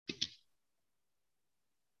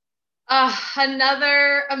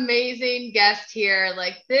Another amazing guest here.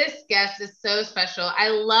 Like this guest is so special. I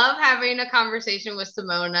love having a conversation with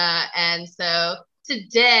Simona. And so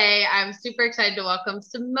today I'm super excited to welcome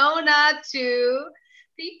Simona to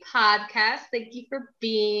the podcast. Thank you for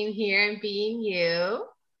being here and being you.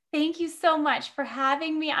 Thank you so much for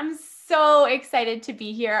having me. I'm so excited to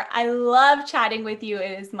be here. I love chatting with you.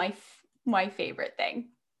 It is my favorite thing.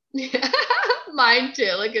 Mine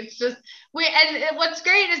too. Like it's just we and what's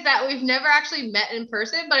great is that we've never actually met in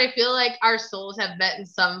person, but I feel like our souls have met in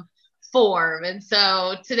some form. And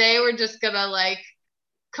so today we're just gonna like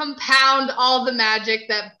compound all the magic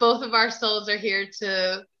that both of our souls are here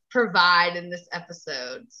to provide in this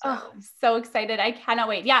episode. Oh, So I'm so excited. I cannot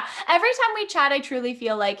wait. Yeah. Every time we chat, I truly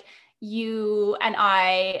feel like you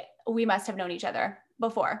and we must have known each other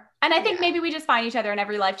before. And I think yeah. maybe we just find each other in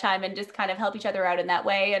every lifetime and just kind of help each other out in that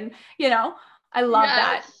way. And, I love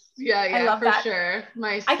that. Yes. Yeah, I yeah, love for that. sure.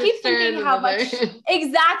 My I keep sister thinking and how another. much,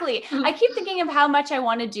 exactly. I keep thinking of how much I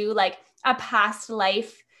want to do like a past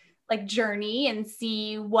life like journey and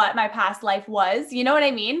see what my past life was. You know what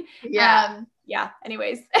I mean? yeah. Yeah,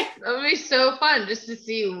 anyways. That would be so fun just to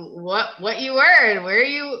see what you were and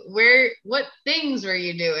where what things were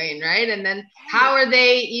you doing, right? And then how are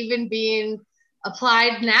they even being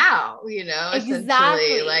applied now, essentially.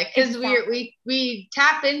 Exactly. Like because Exactly. we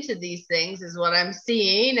tap into these things is what I'm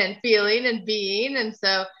seeing and feeling and being, and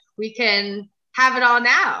so we can have it all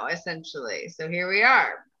now, essentially. So here we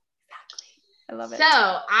are. I love So it.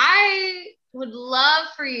 I would love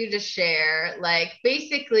for you to share, like,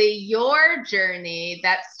 basically your journey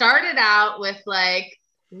that started out with like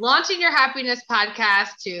launching your happiness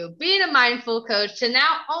podcast to being a mindful coach to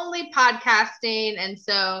now only podcasting. And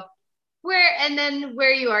so, and then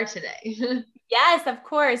where you are today. Yes, of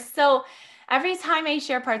course. So every time I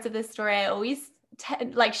share parts of this story, I always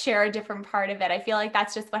like share a different part of it. I feel like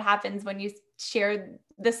that's just what happens when you share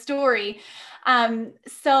the story.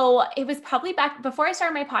 So it was probably back before I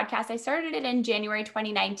started my podcast. I started it in January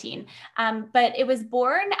 2019. But it was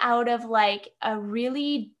born out of like I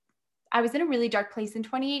was in a really dark place in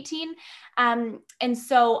 2018. And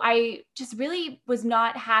so I just really was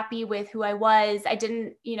not happy with who I was. I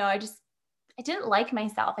didn't like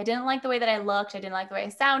myself. I didn't like the way that I looked. I didn't like the way I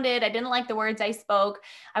sounded. I didn't like the words I spoke.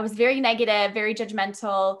 I was very negative, very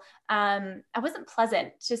judgmental. I wasn't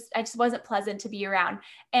pleasant. I just wasn't pleasant to be around.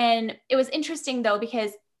 And it was interesting though,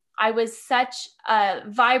 because I was such a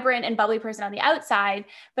vibrant and bubbly person on the outside,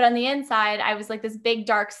 but on the inside, I was like this big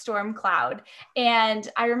dark storm cloud. And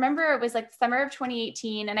I remember it was like summer of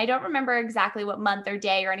 2018, and I don't remember exactly what month or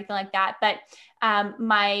day or anything like that, but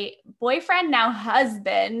my boyfriend, now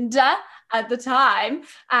husband, at the time,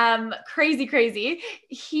 crazy, crazy.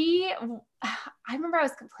 I remember I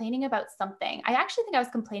was complaining about something. I actually think I was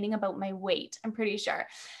complaining about my weight. I'm pretty sure.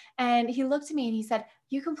 And he looked at me and he said,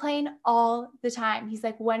 "You complain all the time." He's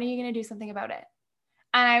like, "When are you going to do something about it?"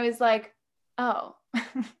 And I was like, "Oh."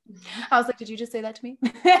 I was like, "Did you just say that to me?"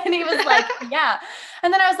 And he was like, "Yeah."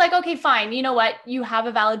 And then I was like, "Okay, fine. You know what? You have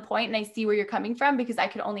a valid point, and I see where you're coming from, because I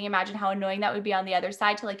could only imagine how annoying that would be on the other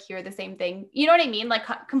side to like hear the same thing. You know what I mean? Like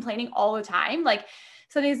complaining all the time. Like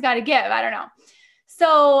something's got to give. I don't know."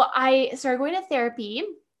 So I started going to therapy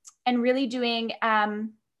and really doing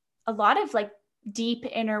a lot of like deep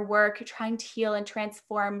inner work, trying to heal and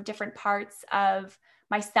transform different parts of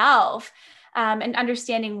myself, and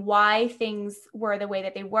understanding why things were the way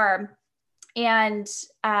that they were. And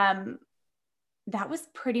that was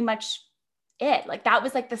pretty much it. Like that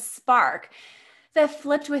was like the spark that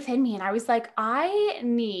flipped within me. And I was like, I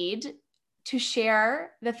need to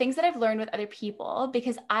share the things that I've learned with other people,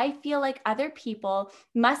 because I feel like other people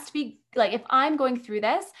must be like, if I'm going through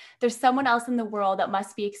this, there's someone else in the world that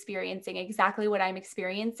must be experiencing exactly what I'm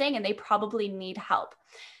experiencing, and they probably need help.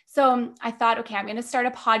 So I thought, okay, I'm going to start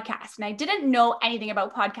a podcast. And I didn't know anything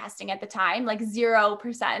about podcasting at the time, like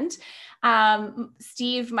 0%.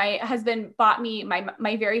 Steve, my husband, bought me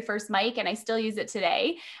my very first mic, and I still use it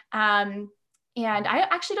today. And I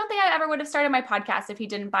actually don't think I ever would have started my podcast if he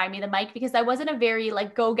didn't buy me the mic, because I wasn't a very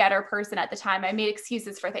like go-getter person at the time. I made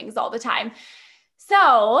excuses for things all the time.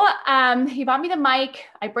 So he bought me the mic.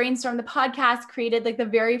 I brainstormed the podcast, created like the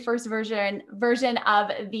very first version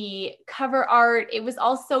of the cover art. It was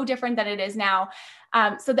all so different than it is now.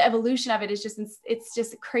 So the evolution of it is it's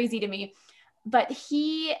just crazy to me. But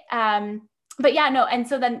but yeah, no. And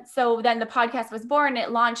so then the podcast was born.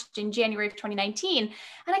 It launched in January of 2019.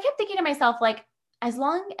 And I kept thinking to myself, like, as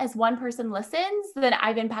long as one person listens, then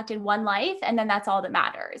I've impacted one life. And then that's all that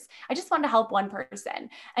matters. I just wanted to help one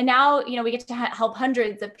person. And now, we get to help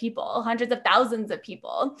hundreds of people, hundreds of thousands of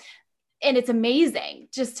people. And it's amazing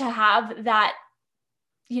just to have that,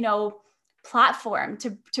 platform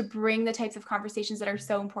to bring the types of conversations that are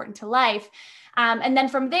so important to life. And then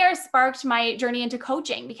from there sparked my journey into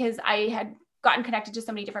coaching, because I had gotten connected to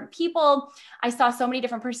so many different people. I saw so many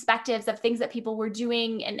different perspectives of things that people were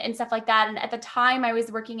doing and stuff like that. And at the time I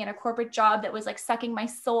was working in a corporate job that was like sucking my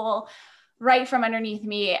soul right from underneath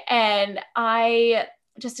me. And I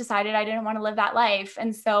just decided I didn't want to live that life.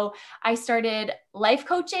 And so I started life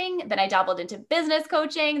coaching, then I dabbled into business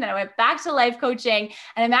coaching, then I went back to life coaching,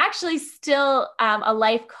 and I'm actually still a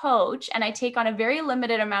life coach, and I take on a very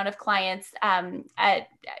limited amount of clients at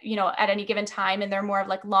any given time. And they're more of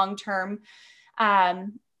like long-term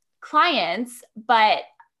clients, but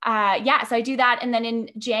so I do that. And then in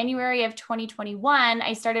January of 2021,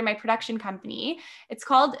 I started my production company.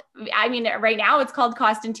 Right now it's called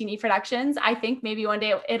Costantini Productions. I think maybe one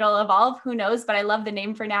day it'll evolve, who knows, but I love the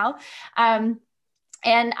name for now. And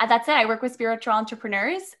that's it. I work with spiritual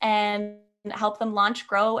entrepreneurs and help them launch,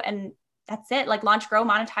 grow, and that's it. Like launch, grow,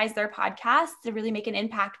 monetize their podcasts to really make an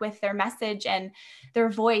impact with their message and their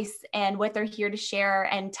voice and what they're here to share,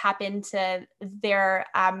 and tap into their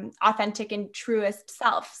authentic and truest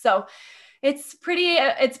self. So it's pretty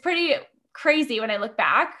crazy when I look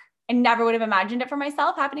back. I never would have imagined it for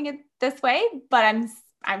myself happening this way, but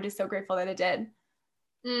I'm just so grateful that it did.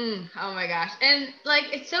 Oh my gosh. And like,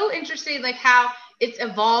 it's so interesting, like how it's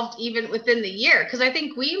evolved even within the year. Cause I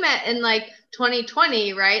think we met in like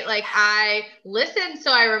 2020, right? Like I listened.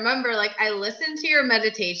 So I remember like I listened to your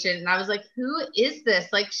meditation and I was like, who is this?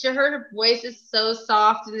 Like her voice is so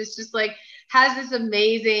soft and it's just like has this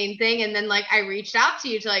amazing thing. And then like I reached out to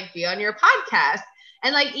you to like be on your podcast.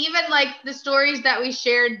 And like, even like the stories that we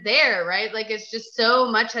shared there, right? Like it's just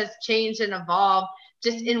so much has changed and evolved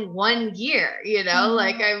just in 1 year, Mm-hmm.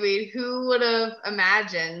 like, I mean, who would have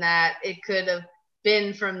imagined that it could have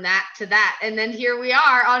been from that to that? And then here we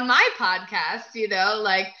are on my podcast,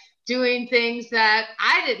 like doing things that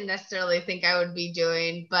I didn't necessarily think I would be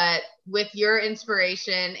doing, but with your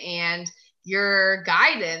inspiration and your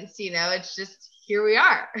guidance, it's just, here we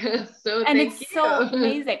are. So And thank it's you. so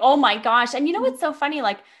amazing. Oh my gosh. And what's so funny?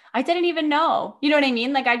 Like, I didn't even know, you know what I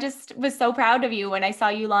mean? Like, I just was so proud of you when I saw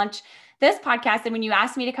you launch this podcast. And when you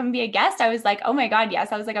asked me to come be a guest, I was like, oh my God,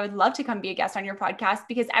 yes. I was like, I would love to come be a guest on your podcast,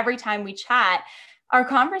 because every time we chat, our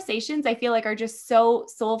conversations, I feel like, are just so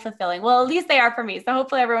soul fulfilling. Well, at least they are for me. So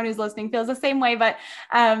hopefully everyone who's listening feels the same way, but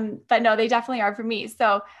no, they definitely are for me.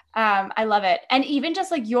 So I love it. And even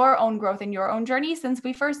just like your own growth and your own journey since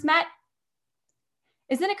we first met,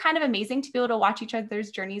 isn't it kind of amazing to be able to watch each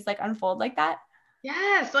other's journeys like unfold like that?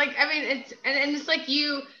 Yes, like I mean it's and it's like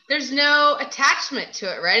there's no attachment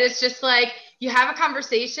to it, right? It's just like you have a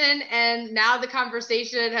conversation and now the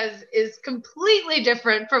conversation is completely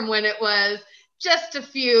different from when it was just a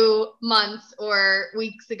few months or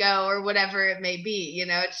weeks ago or whatever it may be.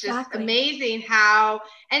 It's just Exactly. amazing how,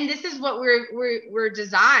 and this is what we're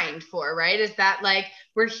designed for, right? Is that like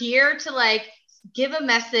we're here to like give a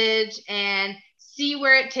message and see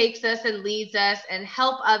where it takes us and leads us and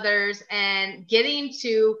help others, and getting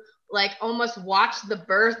to like almost watch the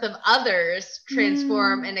birth of others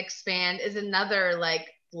transform and expand is another like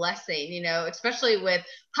blessing, especially with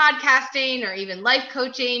podcasting or even life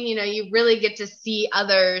coaching, you really get to see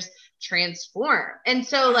others transform. And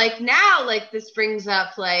so like now, like this brings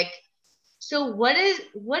up like, so what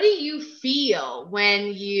do you feel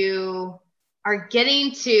when you are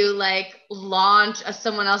getting to like launch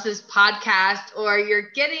someone else's podcast, or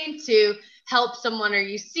you're getting to help someone, or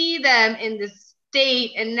you see them in this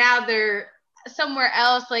state and now they're somewhere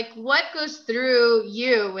else? Like what goes through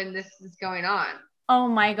you when this is going on? Oh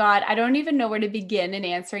my God. I don't even know where to begin in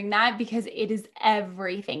answering that, because it is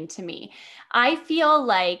everything to me. I feel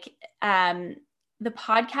like the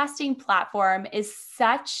podcasting platform is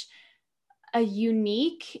such a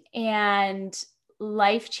unique and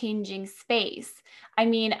life-changing space. I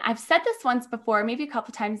mean, I've said this once before, maybe a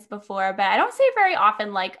couple times before, but I don't say it very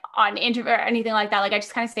often, like on interview or anything like that. Like I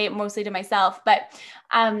just kind of say it mostly to myself. But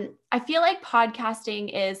I feel like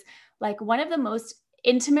podcasting is like one of the most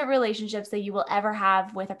intimate relationships that you will ever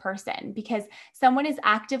have with a person, because someone is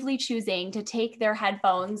actively choosing to take their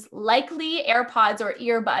headphones, likely AirPods or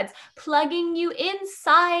earbuds, plugging you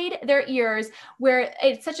inside their ears, where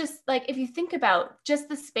it's such a, like, if you think about just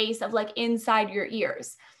the space of like inside your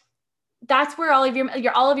ears, that's where all of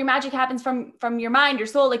your magic happens, from your mind, your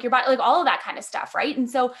soul, like your body, like all of that kind of stuff. Right. And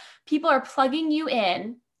so people are plugging you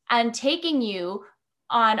in and taking you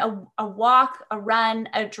on a walk, a run,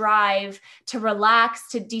 a drive, to relax,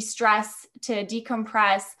 to de-stress, to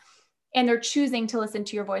decompress. And they're choosing to listen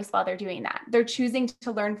to your voice while they're doing that. They're choosing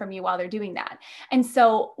to learn from you while they're doing that. And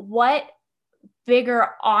so what bigger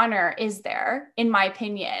honor is there, in my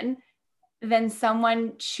opinion, than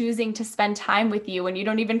someone choosing to spend time with you when you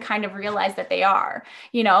don't even kind of realize that they are?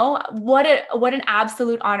 You know, what an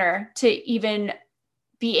absolute honor to even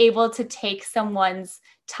be able to take someone's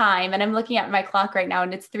time. And I'm looking at my clock right now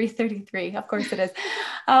and it's 3:33. Of course it is.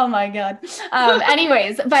 Oh my God.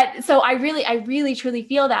 Anyways, but so I really truly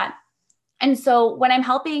feel that. And so when I'm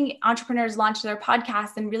helping entrepreneurs launch their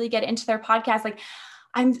podcast and really get into their podcast, like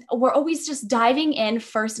we're always just diving in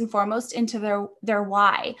first and foremost into their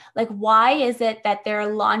why. Like, why is it that they're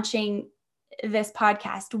launching this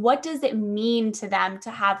podcast? What does it mean to them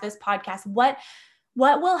to have this podcast? What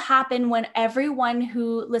will happen when everyone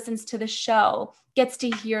who listens to the show gets to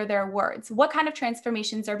hear their words? What kind of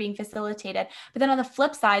transformations are being facilitated? But then on the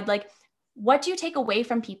flip side, like, what do you take away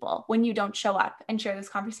from people when you don't show up and share those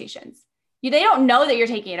conversations? They don't know that you're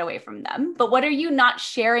taking it away from them, but what are you not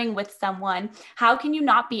sharing with someone? How can you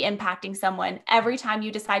not be impacting someone every time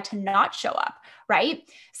you decide to not show up, right?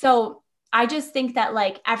 So I just think that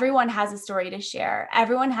like everyone has a story to share.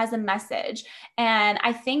 Everyone has a message. And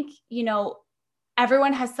I think,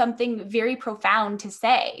 everyone has something very profound to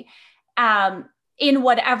say in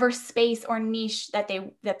whatever space or niche that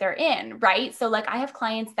they're in, right? So like I have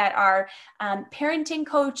clients that are parenting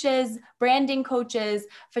coaches, branding coaches,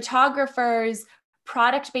 photographers,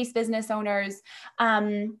 product-based business owners,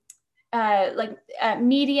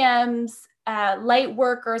 mediums, light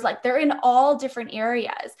workers, like they're in all different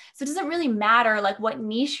areas. So it doesn't really matter like what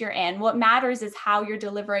niche you're in. What matters is how you're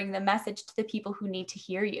delivering the message to the people who need to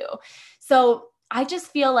hear you. So I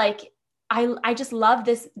just feel like I just love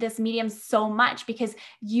this medium so much because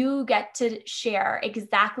you get to share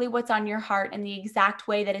exactly what's on your heart in the exact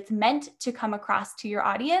way that it's meant to come across to your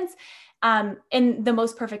audience in the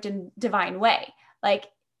most perfect and divine way. Like,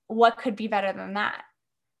 what could be better than that?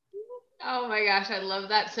 Oh my gosh, I love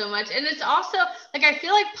that so much. And it's also like, I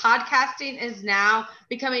feel like podcasting is now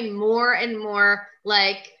becoming more and more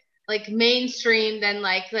like mainstream than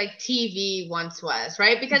like TV once was,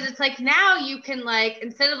 right? Because it's like now you can like,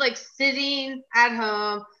 instead of like sitting at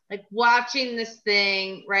home, like watching this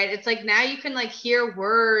thing, right? It's like now you can like hear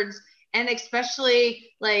words and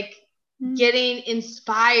especially like getting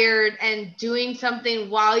inspired and doing something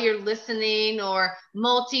while you're listening or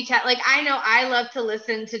multitask. Like I know I love to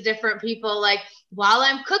listen to different people like while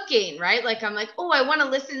I'm cooking, right? Like I'm like, oh, I want to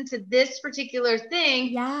listen to this particular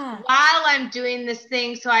thing while I'm doing this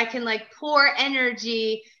thing so I can like pour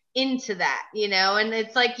energy into that, and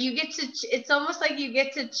it's like it's almost like you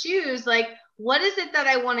get to choose like, what is it that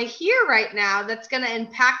I want to hear right now that's going to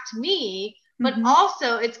impact me, but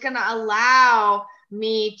also it's going to allow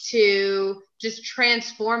me to just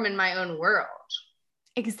transform in my own world.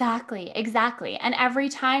 Exactly. And every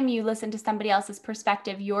time you listen to somebody else's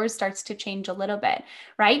perspective, yours starts to change a little bit,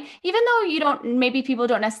 right? Even though maybe people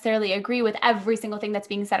don't necessarily agree with every single thing that's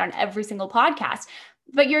being said on every single podcast,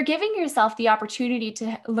 but you're giving yourself the opportunity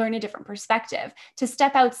to learn a different perspective, to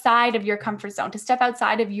step outside of your comfort zone, to step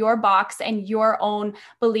outside of your box and your own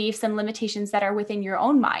beliefs and limitations that are within your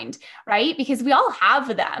own mind, right? Because we all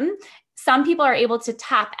have them. Some people are able to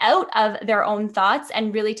tap out of their own thoughts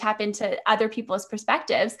and really tap into other people's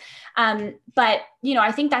perspectives. But,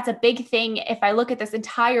 I think that's a big thing. If I look at this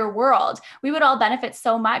entire world, we would all benefit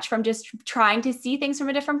so much from just trying to see things from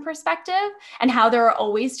a different perspective and how there are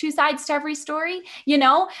always two sides to every story,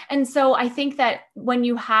 And so I think that when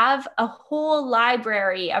you have a whole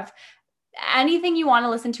library of anything you want to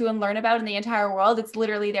listen to and learn about in the entire world, it's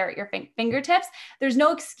literally there at your fingertips. There's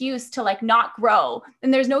no excuse to like not grow.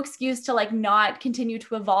 And there's no excuse to like not continue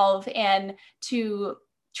to evolve and to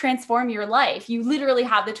transform your life. You literally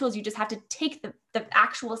have the tools. You just have to take the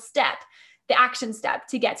actual step, the action step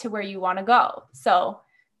to get to where you want to go. So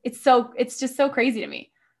it's just so crazy to me.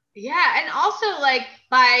 Yeah. And also like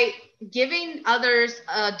by giving others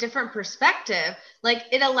a different perspective, like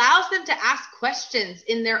it allows them to ask questions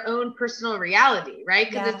in their own personal reality, right?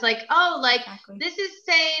 Because it's like, oh, like this is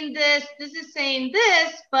saying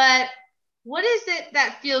this, but what is it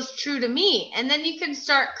that feels true to me? And then you can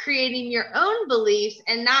start creating your own beliefs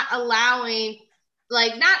and not allowing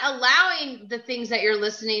the things that you're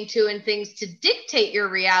listening to and things to dictate your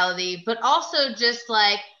reality, but also just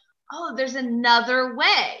like, oh, there's another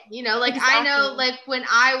way, like exactly. I know like when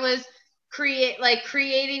I was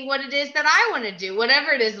creating what it is that I want to do,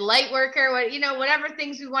 whatever it is, light worker, whatever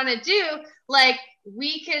things we want to do, like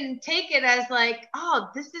we can take it as like,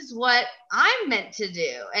 oh, this is what I'm meant to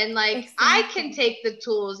do. And like, exactly. I can take the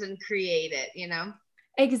tools and create it,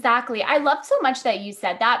 Exactly. I love so much that you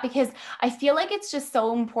said that because I feel like it's just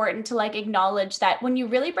so important to like acknowledge that when you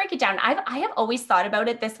really break it down. I have always thought about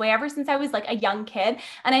it this way ever since I was like a young kid,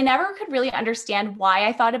 and I never could really understand why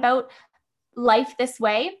I thought about life this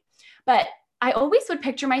way. But I always would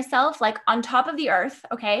picture myself like on top of the earth,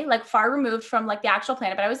 okay, like far removed from like the actual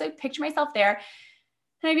planet, but I always like picture myself there.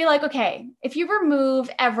 And I'd be like, okay, if you remove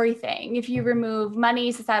everything, if you remove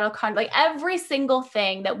money, societal like every single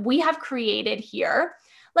thing that we have created here,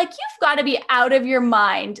 like you've got to be out of your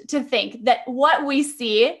mind to think that what we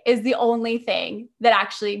see is the only thing that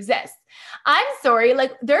actually exists. I'm sorry,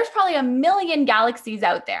 like there's probably a million galaxies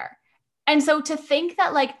out there. And so to think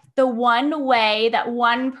that like the one way that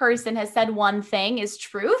one person has said one thing is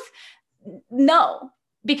truth, no,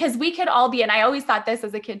 because we could all be, and I always thought this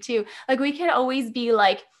as a kid too, like we could always be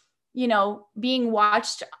like, you know, being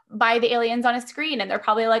watched by the aliens on a screen, and they're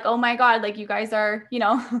probably like, oh my God, like you guys are, you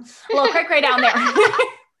know, a little cray cray down there.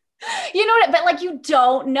 You know what, but like you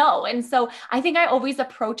don't know. And so I think I always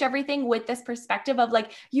approach everything with this perspective of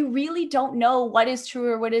like, you really don't know what is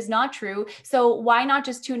true or what is not true. So why not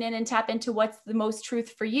just tune in and tap into what's the most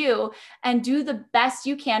truth for you and do the best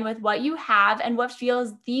you can with what you have and what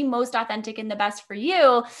feels the most authentic and the best for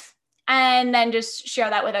you. And then just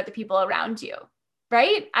share that with other people around you.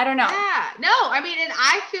 Right? I don't know. Yeah, no, I mean, and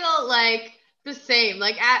I feel like the same.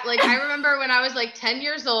 Like I remember when I was like 10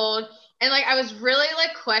 years old and like I was really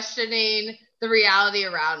like questioning the reality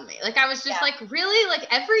around me. Like I was just like really like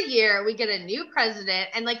every year we get a new president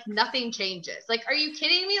and like nothing changes. Like, are you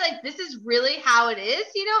kidding me? Like this is really how it is,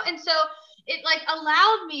 you know? And so it like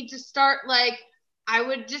allowed me to start like I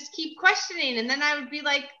would just keep questioning and then I would be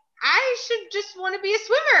like I should just want to be a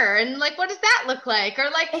swimmer. And like, what does that look like? Or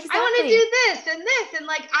like, Exactly. I want to do this and this. And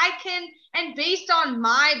like, I can, and based on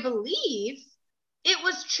my beliefs, it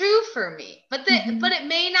was true for me. But but it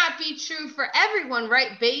may not be true for everyone,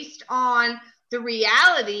 right? Based on the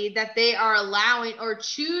reality that they are allowing or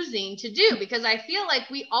choosing to do. Because I feel like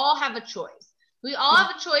we all have a choice. We all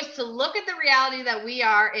have a choice to look at the reality that we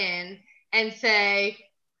are in and say,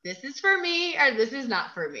 this is for me or this is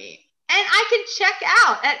not for me. And I can check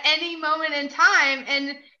out at any moment in time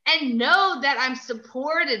and know that I'm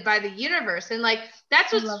supported by the universe. And like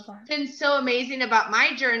that's what's been so amazing about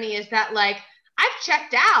my journey is that like I've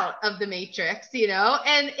checked out of the matrix, you know,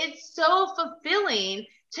 and it's so fulfilling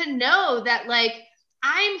to know that like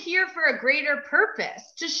I'm here for a greater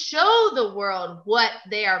purpose to show the world what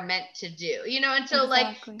they are meant to do, you know. And so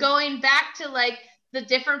like going back to like the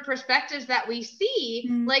different perspectives that we see,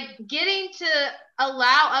 like getting to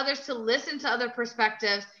allow others to listen to other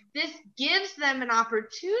perspectives, this gives them an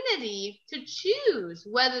opportunity to choose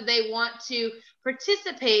whether they want to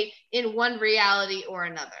participate in one reality or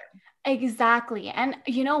another. Exactly. And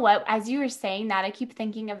you know what, as you were saying that, I keep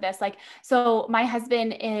thinking of this, like, so my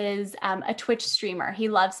husband is a Twitch streamer. He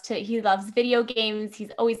loves video games. He's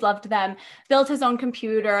always loved them, built his own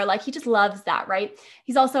computer. Like he just loves that. Right.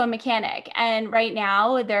 He's also a mechanic. And right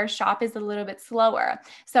now their shop is a little bit slower.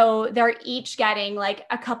 So they're each getting like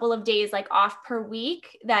a couple of days like off per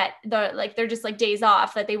week that they're just like days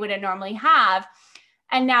off that they wouldn't normally have.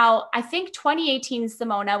 And now I think 2018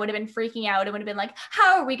 Simona would have been freaking out. It would have been like,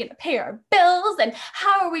 how are we going to pay our bills? And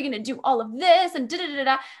how are we going to do all of this? And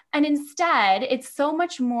da-da-da-da. And instead, it's so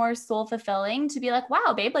much more soul fulfilling to be like,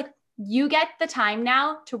 wow, babe, like you get the time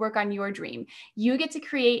now to work on your dream. You get to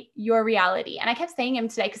create your reality. And I kept saying him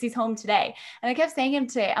today, because he's home today. And I kept saying him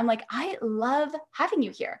today, I'm like, I love having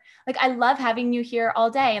you here. Like, I love having you here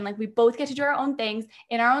all day. And like, we both get to do our own things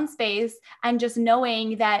in our own space. And just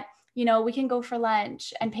knowing that, you know, we can go for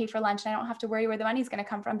lunch and pay for lunch. And I don't have to worry where the money's going to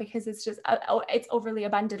come from because it's just, it's overly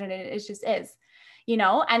abundant and it just is, you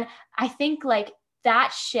know? And I think like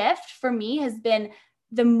that shift for me has been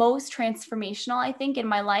the most transformational, I think, in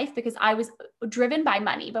my life, because I was driven by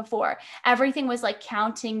money before. Everything was like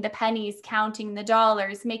counting the pennies, counting the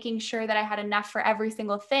dollars, making sure that I had enough for every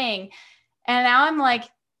single thing. And now I'm like,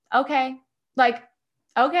 okay,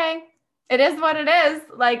 it is what it is.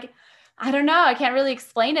 Like, I don't know. I can't really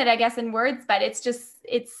explain it, I guess, in words, but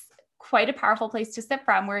it's quite a powerful place to sit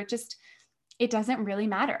from where it doesn't really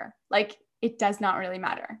matter. Like it does not really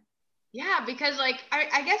matter. Yeah. Because like,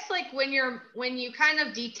 I guess like when you kind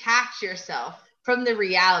of detach yourself from the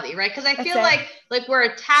reality, right? Because I feel like we're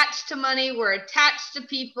attached to money, we're attached to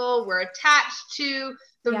people, we're attached to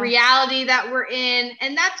the reality that we're in.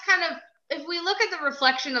 And that's kind of, if we look at the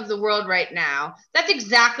reflection of the world right now, that's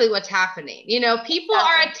exactly what's happening. You know, people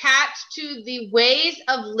are attached to the ways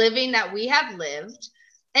of living that we have lived.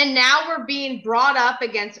 And now we're being brought up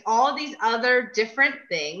against all these other different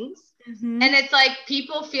things. Mm-hmm. And it's like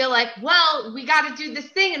people feel like, well, we got to do this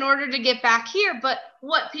thing in order to get back here. But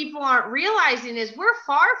what people aren't realizing is we're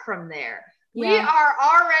far from there. We Yeah. are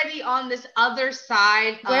already on this other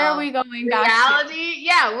side Where are of we going back to? reality.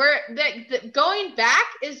 Yeah, going back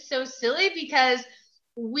is so silly because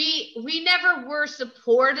we never were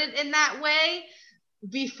supported in that way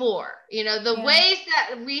before. You know, the ways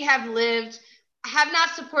that we have lived have not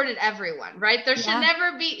supported everyone, right? There should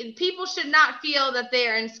never be, people should not feel that they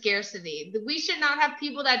are in scarcity. We should not have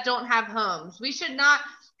people that don't have homes. We should not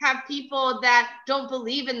have people that don't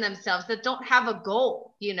believe in themselves, that don't have a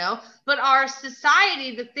goal, you know? But our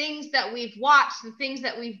society, the things that we've watched, the things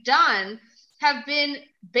that we've done have been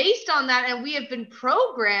based on that. And we have been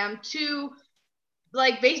programmed to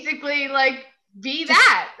like basically like be just,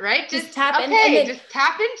 that, right? Just tap in, and then, just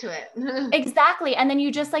tap into it. Exactly. And then you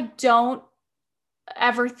just like don't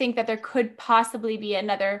ever think that there could possibly be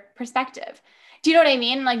another perspective. Do you know what I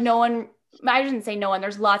mean? Like no one, I shouldn't say no one,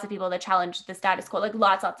 there's lots of people that challenge the status quo, like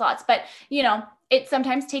lots. But you know, it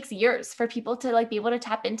sometimes takes years for people to like be able to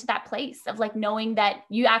tap into that place of like knowing that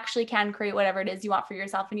you actually can create whatever it is you want for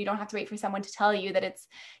yourself. And you don't have to wait for someone to tell you that it's,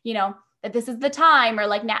 you know, that this is the time, or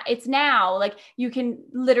like now it's now, like you can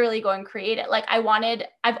literally go and create it. Like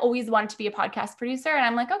I've always wanted to be a podcast producer, and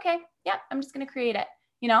I'm like, okay, yeah, I'm just going to create it,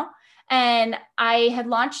 you know? And I had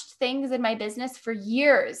launched things in my business for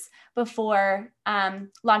years before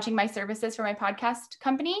launching my services for my podcast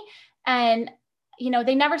company. And, you know,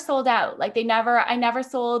 they never sold out. Like I never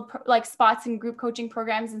sold like spots in group coaching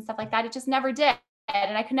programs and stuff like that. It just never did.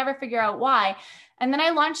 And I could never figure out why. And then I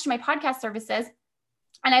launched my podcast services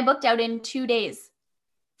and I booked out in 2 days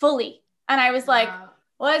fully. And I was like,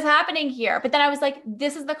 what is happening here? But then I was like,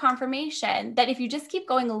 this is the confirmation that if you just keep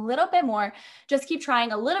going a little bit more, just keep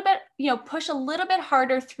trying a little bit, you know, push a little bit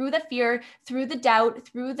harder through the fear, through the doubt,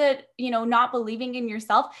 through the, you know, not believing in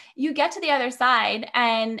yourself, you get to the other side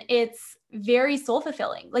and it's very soul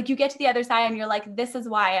fulfilling. Like you get to the other side and you're like, this is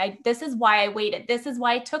why I waited. This is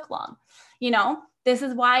why it took long. You know, this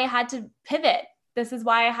is why I had to pivot. This is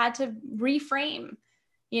why I had to reframe.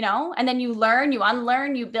 You know, and then you learn, you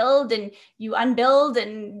unlearn, you build and you unbuild,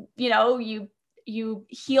 and, you know, you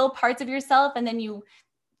heal parts of yourself, and then you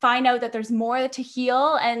find out that there's more to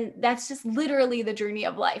heal. And that's just literally the journey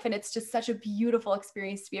of life. And it's just such a beautiful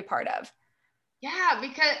experience to be a part of. Yeah,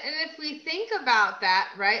 because, and if we think about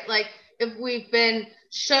that, right? Like if we've been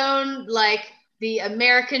shown like the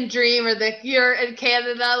American dream, or the here in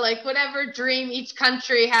Canada, like whatever dream each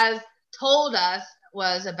country has told us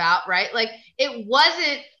was about, right? Like it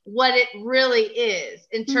wasn't what it really is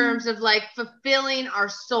in terms of like fulfilling our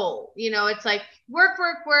soul. You know, it's like work,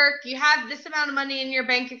 you have this amount of money in your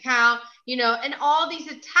bank account, you know, and all these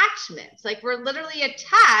attachments, like we're literally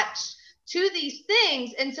attached to these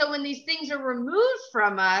things. And so when these things are removed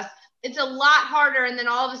from us, it's a lot harder. And then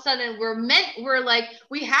all of a sudden we're like,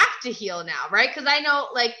 we have to heal now, right? Because I know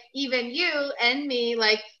like even you and me,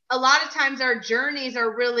 like a lot of times our journeys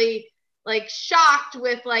are really like shocked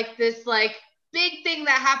with like this like big thing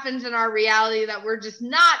that happens in our reality that we're just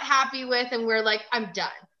not happy with, and we're like, I'm done.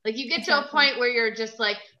 Like you get to a point where you're just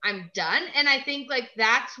like, I'm done. And I think like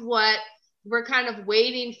that's what we're kind of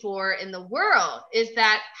waiting for in the world, is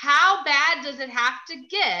that how bad does it have to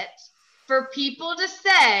get for people to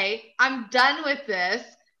say, I'm done with this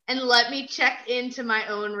and let me check into my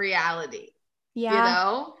own reality? Yeah. You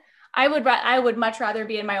know? I would much rather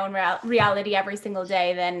be in my own reality every single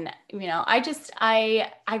day than, you know,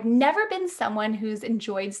 I've never been someone who's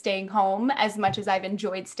enjoyed staying home as much as I've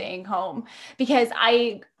enjoyed staying home, because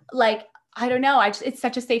I don't know. It's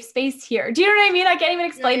such a safe space here. Do you know what I mean? I can't even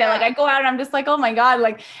explain it. Like I go out and I'm just like, oh my God,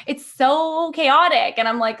 like it's so chaotic. And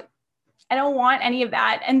I'm like, I don't want any of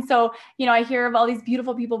that. And so, you know, I hear of all these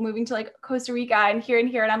beautiful people moving to like Costa Rica and here.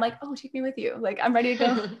 And I'm like, oh, take me with you. Like, I'm ready to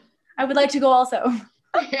go. I would like to go also.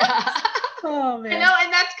 Yeah. Oh man. I know,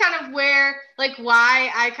 and that's kind of where like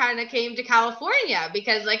why I kind of came to California,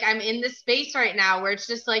 because like I'm in this space right now where it's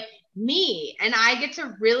just like me, and I get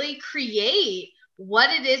to really create what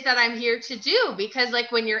it is that I'm here to do. Because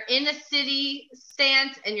like when you're in a city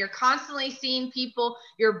stance and you're constantly seeing people,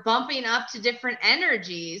 you're bumping up to different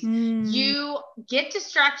energies, you get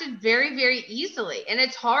distracted very, very easily, and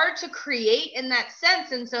it's hard to create in that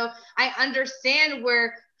sense. And so I understand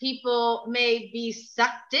where people may be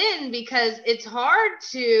sucked in, because it's hard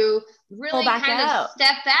to really kind of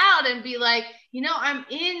step out and be like, you know, I'm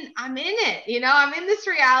in it, you know, I'm in this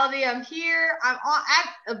reality. I'm here. I'm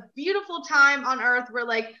at a beautiful time on earth. We're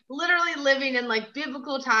like literally living in like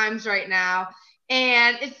biblical times right now.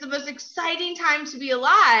 And it's the most exciting time to be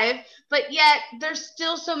alive. But yet there's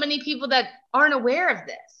still so many people that aren't aware of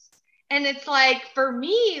this. And it's like, for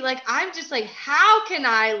me, like, I'm just like, how can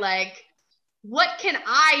I, like, what can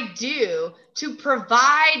I do to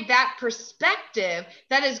provide that perspective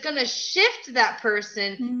that is going to shift that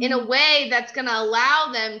person in a way that's going to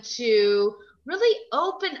allow them to really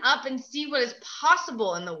open up and see what is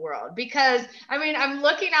possible in the world? Because I mean, I'm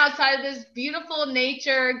looking outside of this beautiful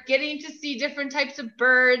nature, getting to see different types of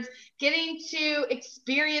birds, getting to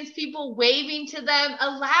experience people waving to them,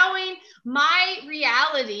 allowing my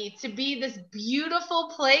reality to be this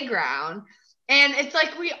beautiful playground. And it's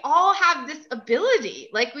like we all have this ability.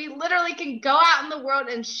 Like, we literally can go out in the world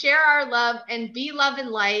and share our love and be love and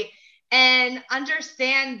light, and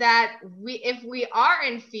understand that if we are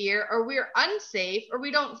in fear or we're unsafe or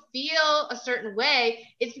we don't feel a certain way,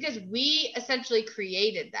 it's because we essentially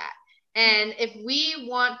created that. And if we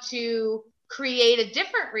want to create a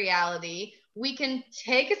different reality, we can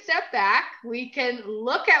take a step back, we can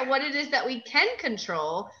look at what it is that we can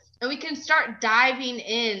control, and we can start diving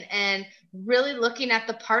in and really looking at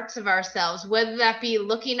the parts of ourselves, whether that be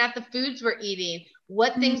looking at the foods we're eating,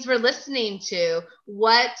 what things we're listening to,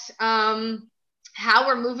 what how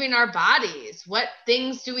we're moving our bodies, what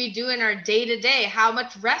things do we do in our day-to-day, how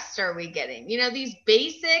much rest are we getting, these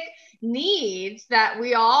basic needs that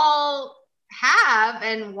we all have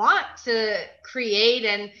and want to create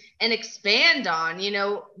and expand on.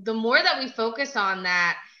 The more that we focus on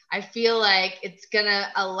that, I feel like it's going to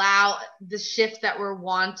allow the shift that we're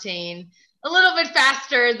wanting a little bit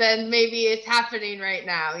faster than maybe it's happening right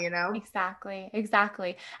now,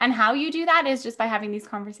 Exactly. And how you do that is just by having these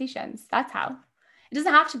conversations. That's how. It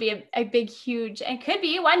doesn't have to be a big, huge, it could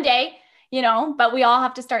be one day, but we all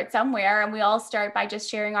have to start somewhere, and we all start by just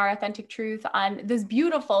sharing our authentic truth on this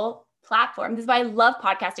beautiful platform. This is why I love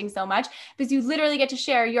podcasting so much, because you literally get to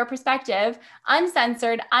share your perspective,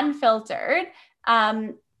 uncensored, unfiltered,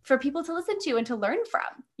 for people to listen to and to learn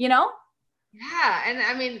from, Yeah. And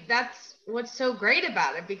I mean, that's what's so great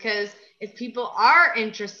about it, because if people are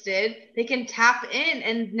interested, they can tap in.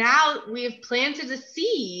 And now we have planted a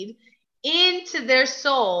seed into their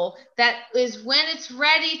soul that is, when it's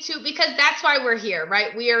ready to, because that's why we're here,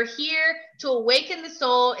 right? We are here to awaken the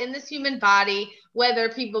soul in this human body, whether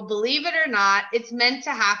people believe it or not. It's meant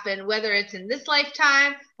to happen, whether it's in this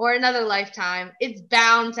lifetime or another lifetime. It's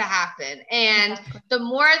bound to happen. And the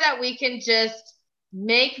more that we can just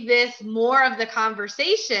make this more of the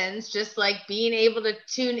conversations, just like being able to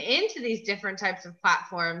tune into these different types of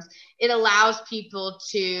platforms, it allows people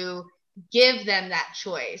to give them that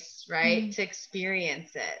choice, right? To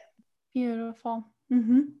experience it. Beautiful.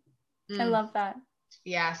 I love that.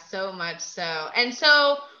 Yeah, so much so. And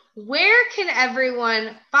so, where can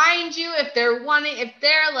everyone find you if they're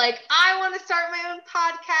like, I want to start my own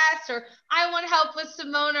podcast, or I want to help with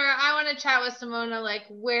Simona, or I want to chat with Simona? Like,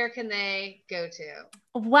 where can they go to?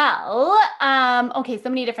 Well, okay, so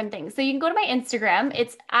many different things. So you can go to my Instagram.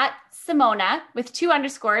 It's at Simona with 2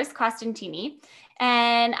 underscores, Costantini.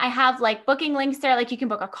 And I have like booking links there. Like, you can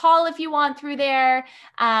book a call if you want through there.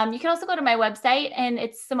 You can also go to my website, and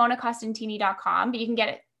it's simonacostantini.com, but you can get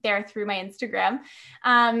it there through my Instagram.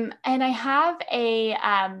 And I have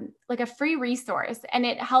a free resource, and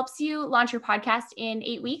it helps you launch your podcast in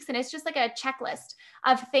 8 weeks. And it's just like a checklist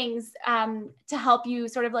of things to help you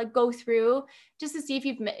sort of like go through, just to see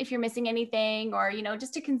if you're missing anything, or,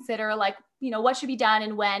 just to consider like, what should be done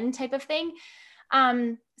and when, type of thing.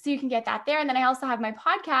 So you can get that there. And then I also have my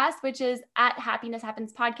podcast, which is at Happiness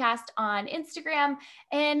Happens Podcast on Instagram.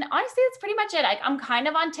 And honestly, that's pretty much it. I'm kind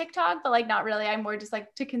of on TikTok, but like not really. I'm more just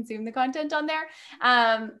like to consume the content on there.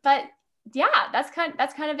 But yeah, that's kind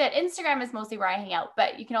of it. Instagram is mostly where I hang out,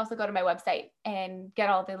 but you can also go to my website and get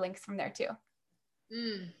all the links from there too.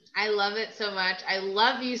 I love it so much. I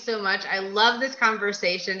love you so much. I love this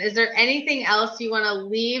conversation. Is there anything else you want to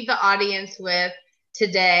leave the audience with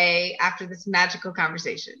today after this magical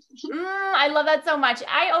conversation? I love that so much.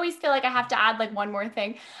 I always feel like I have to add like one more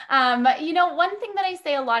thing. One thing that I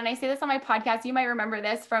say a lot, and I say this on my podcast, you might remember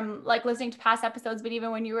this from like listening to past episodes, but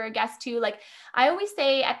even when you were a guest too, like I always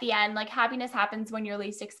say at the end, like happiness happens when you're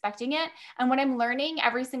least expecting it. And what I'm learning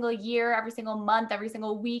every single year, every single month, every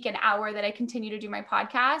single week and hour that I continue to do my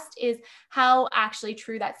podcast is how actually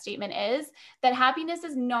true that statement is, that happiness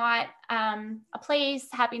is not a place,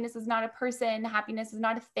 happiness is not a person, happiness is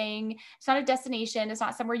not a thing, it's not a destination, it's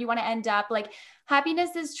not somewhere you want to end up. Like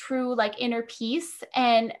happiness is true, like inner peace,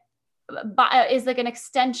 and is like an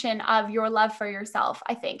extension of your love for yourself,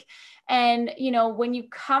 I think. And, when you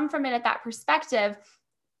come from it at that perspective,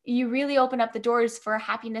 you really open up the doors for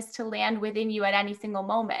happiness to land within you at any single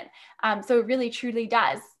moment. So it really truly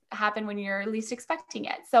does happen when you're least expecting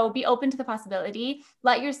it. So be open to the possibility,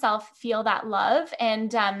 let yourself feel that love,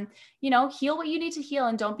 and, heal what you need to heal,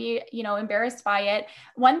 and don't be, embarrassed by it.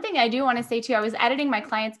 One thing I do want to say too, I was editing my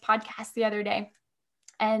client's podcast the other day,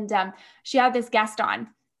 and she had this guest on,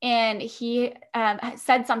 and he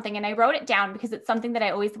said something, and I wrote it down because it's something that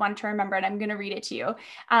I always want to remember, and I'm going to read it to you.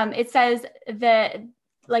 It says that,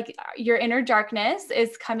 like, your inner darkness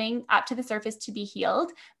is coming up to the surface to be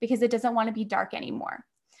healed because it doesn't want to be dark anymore.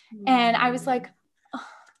 And I was like, oh,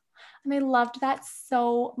 and I loved that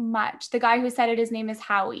so much. The guy who said it, his name is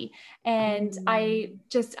Howie. And I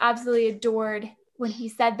just absolutely adored when he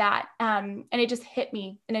said that. And it just hit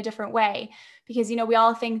me in a different way because, we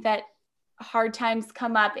all think that hard times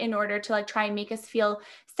come up in order to like try and make us feel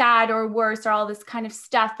sad or worse or all this kind of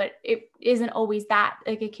stuff, but it isn't always that.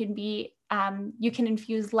 Like, it can be, you can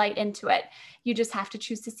infuse light into it. You just have to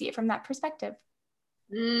choose to see it from that perspective.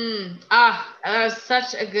 That was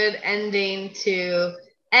such a good ending to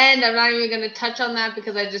end. I'm not even going to touch on that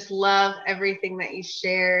because I just love everything that you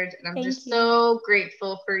shared, and I'm so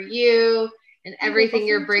grateful for you and everything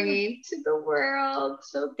you're bringing to the world.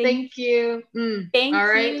 So thank you. Thank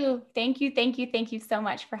you. Thank you. Thank you. Thank you so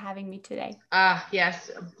much for having me today.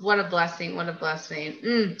 Yes. What a blessing. What a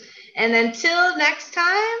blessing. And until next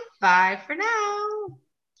time, bye for now.